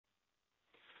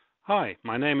Hi,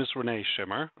 my name is Renee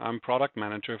Schimmer. I'm Product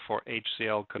Manager for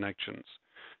HCL Connections.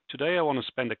 Today I want to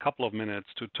spend a couple of minutes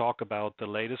to talk about the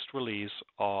latest release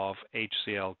of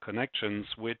HCL Connections,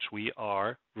 which we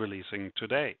are releasing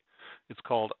today. It's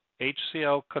called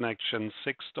HCL Connections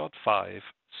 6.5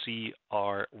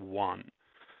 CR1.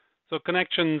 So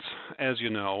Connections, as you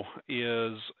know,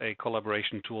 is a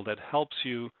collaboration tool that helps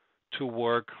you to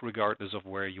work regardless of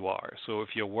where you are. So if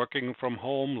you're working from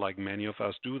home, like many of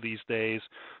us do these days,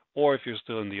 or if you're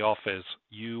still in the office,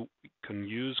 you can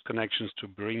use Connections to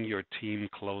bring your team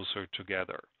closer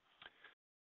together.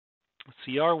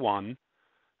 CR1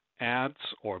 adds,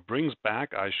 or brings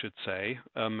back, I should say,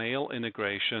 a mail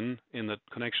integration in the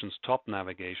Connections top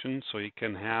navigation, so you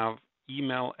can have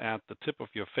email at the tip of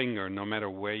your finger no matter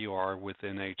where you are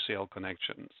within HCL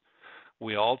Connections.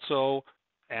 We also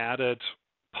added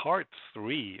part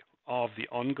 3 of the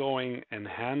ongoing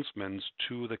enhancements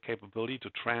to the capability to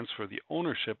transfer the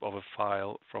ownership of a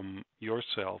file from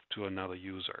yourself to another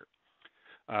user.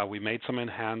 We made some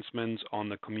enhancements on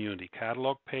the community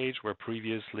catalog page where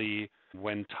previously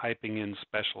when typing in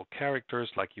special characters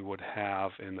like you would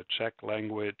have in the Czech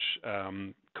language,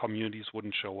 communities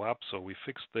wouldn't show up, so we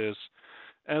fixed this,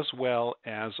 as well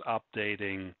as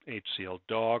updating HCL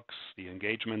Docs, the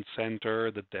Engagement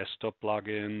Center, the desktop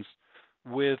plugins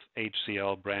with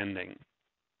HCL branding.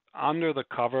 Under the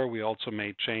cover, we also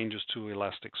made changes to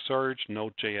Elasticsearch,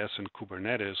 Node.js, and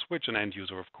Kubernetes, which an end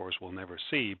user, of course, will never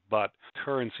see, but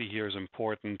currency here is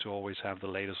important to always have the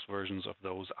latest versions of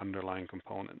those underlying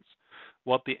components.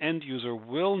 What the end user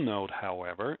will note,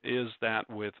 however, is that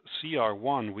with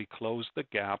CR1, we closed the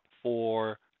gap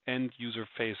for end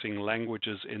user-facing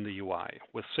languages in the UI.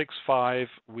 With 6.5,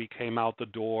 we came out the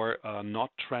door not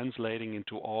translating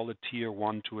into all the tier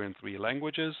 1, 2, and 3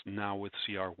 languages. Now with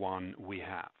CR1, we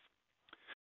have.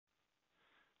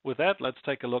 With that, let's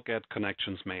take a look at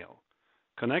Connections Mail.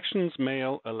 Connections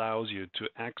Mail allows you to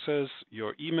access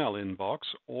your email inbox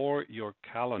or your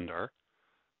calendar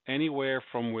anywhere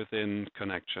from within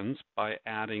Connections by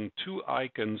adding 2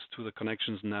 icons to the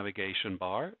Connections navigation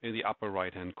bar in the upper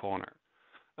right-hand corner.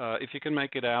 If you can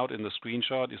make it out in the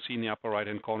screenshot, you see in the upper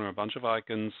right-hand corner a bunch of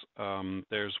icons.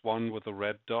 There's one with a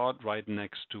red dot right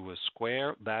next to a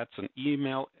square. That's an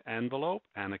email envelope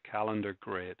and a calendar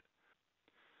grid.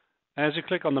 As you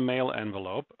click on the mail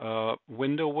envelope, a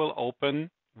window will open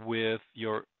with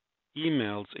your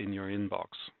emails in your inbox.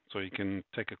 So you can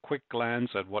take a quick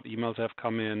glance at what emails have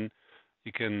come in.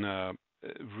 You can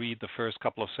read the first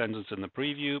couple of sentences in the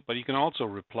preview, but you can also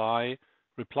reply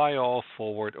all,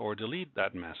 forward, or delete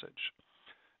that message.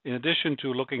 In addition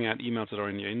to looking at emails that are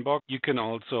in your inbox, you can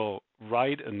also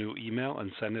write a new email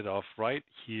and send it off right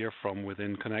here from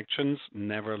within Connections,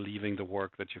 never leaving the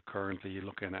work that you're currently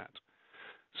looking at.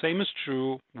 Same is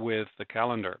true with the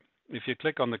calendar. If you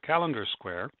click on the calendar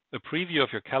square, a preview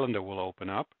of your calendar will open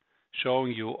up,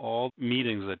 showing you all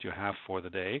meetings that you have for the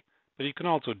day, but you can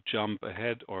also jump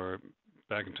ahead or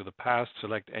back into the past,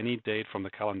 select any date from the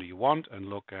calendar you want, and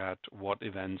look at what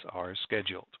events are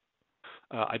scheduled.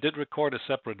 I did record a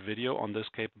separate video on this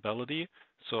capability,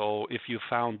 so if you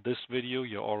found this video,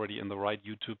 you're already in the right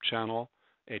YouTube channel,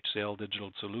 HCL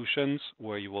Digital Solutions,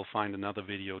 where you will find another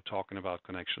video talking about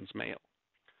Connections Mail.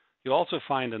 You'll also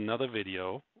find another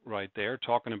video right there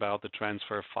talking about the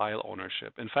transfer file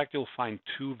ownership. In fact, you'll find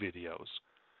 2 videos.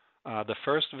 The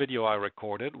first video I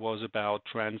recorded was about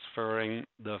transferring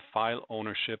the file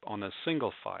ownership on a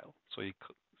single file. So you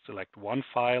select one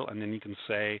file and then you can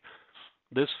say,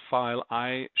 this file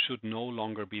I should no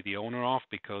longer be the owner of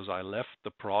because I left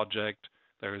the project.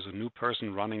 There is a new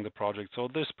person running the project, so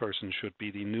this person should be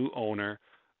the new owner.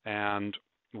 And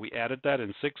we added that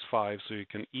in 6.5 so you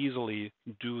can easily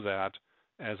do that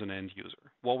as an end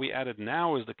user. What we added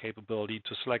now is the capability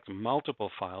to select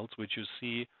multiple files, which you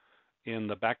see in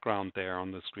the background there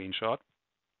on the screenshot,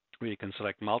 where you can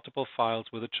select multiple files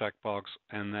with a checkbox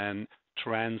and then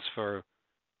transfer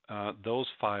those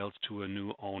files to a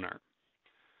new owner.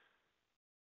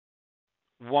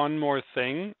 One more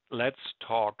thing, let's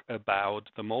talk about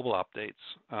the mobile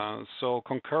updates. So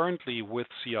concurrently with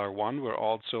CR1, we're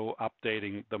also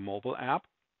updating the mobile app,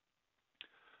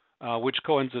 which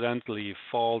coincidentally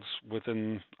falls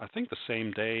within, I think, the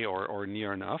same day or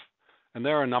near enough. And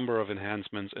there are a number of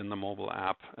enhancements in the mobile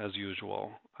app as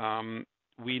usual.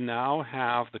 We now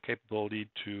have the capability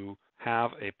to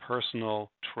have a personal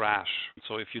trash.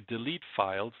 So if you delete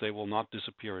files, they will not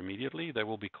disappear immediately. They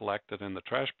will be collected in the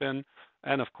trash bin.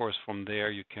 And of course, from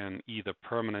there, you can either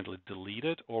permanently delete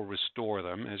it or restore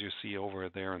them, as you see over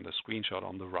there in the screenshot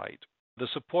on the right. The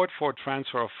support for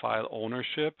transfer of file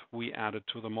ownership we added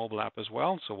to the mobile app as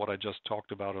well. So what I just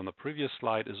talked about on the previous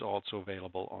slide is also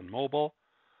available on mobile.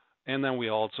 And then we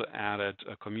also added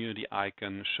a community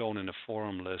icon shown in a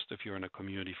forum list if you're in a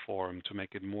community forum to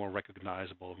make it more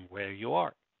recognizable where you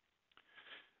are.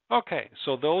 Okay,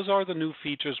 so those are the new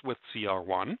features with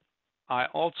CR1. I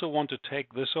also want to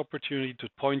take this opportunity to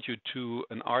point you to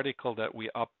an article that we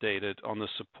updated on the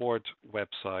support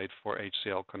website for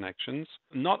HCL Connections.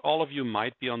 Not all of you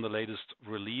might be on the latest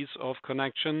release of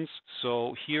Connections,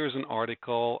 so here's an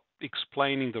article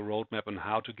explaining the roadmap on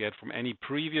how to get from any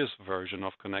previous version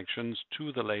of Connections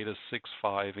to the latest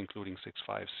 6.5, including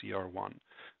 6.5 CR1.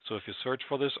 So if you search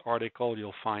for this article,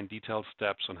 you'll find detailed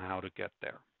steps on how to get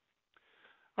there.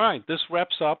 All right, this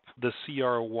wraps up the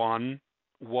CR1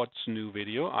 What's New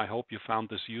video. I hope you found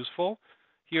this useful.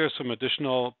 Here are some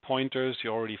additional pointers. You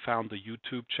already found the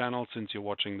YouTube channel since you're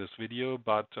watching this video,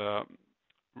 but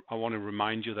I want to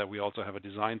remind you that we also have a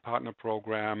design partner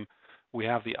program. We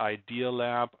have the Idea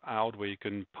Lab out where you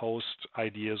can post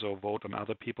ideas or vote on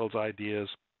other people's ideas.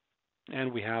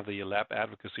 And we have the lab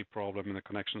advocacy problem in the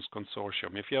Connections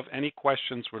Consortium. If you have any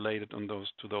questions related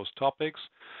to those topics,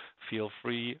 feel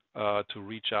free to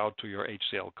reach out to your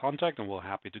HCL contact, and we're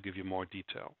happy to give you more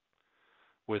detail.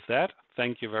 With that,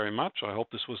 thank you very much. I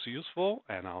hope this was useful,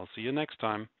 and I'll see you next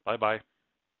time. Bye-bye.